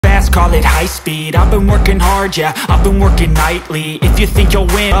fast, call it high speed. I've been working hard, yeah, I've been working nightly. If you think you'll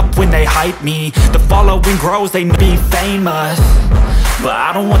win up when they hype me, the following grows, they be famous. But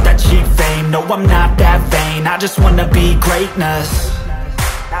I don't want that cheap fame, no, I'm not that vain. I just wanna be greatness.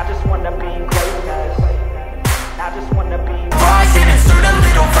 I just wanna be greatness. I just wanna be rising, insert a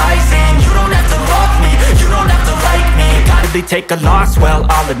little rising. You don't have to love me, you don't have to like me. Gotta really take a loss, well,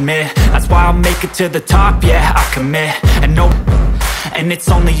 I'll admit. That's why I'll make it to the top, yeah, I commit. And no, and it's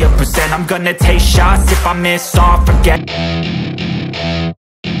only a percent. I'm gonna take shots, if I miss, I'll forget.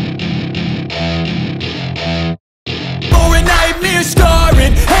 For a nightmare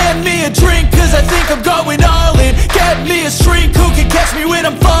scarring, hand me a drink, cause I think I'm going all in. Get me a shrink who can catch me when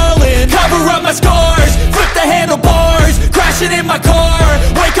I'm falling. Cover up my scars, flip the handlebars, crashing in my car,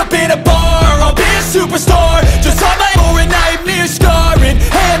 wake up in a bar. I'll be a superstar, just on my. For a nightmare scarring,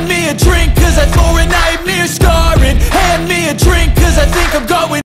 hand me a drink, cause I. For a nightmare scarring, hand me a drink, cause I think I'm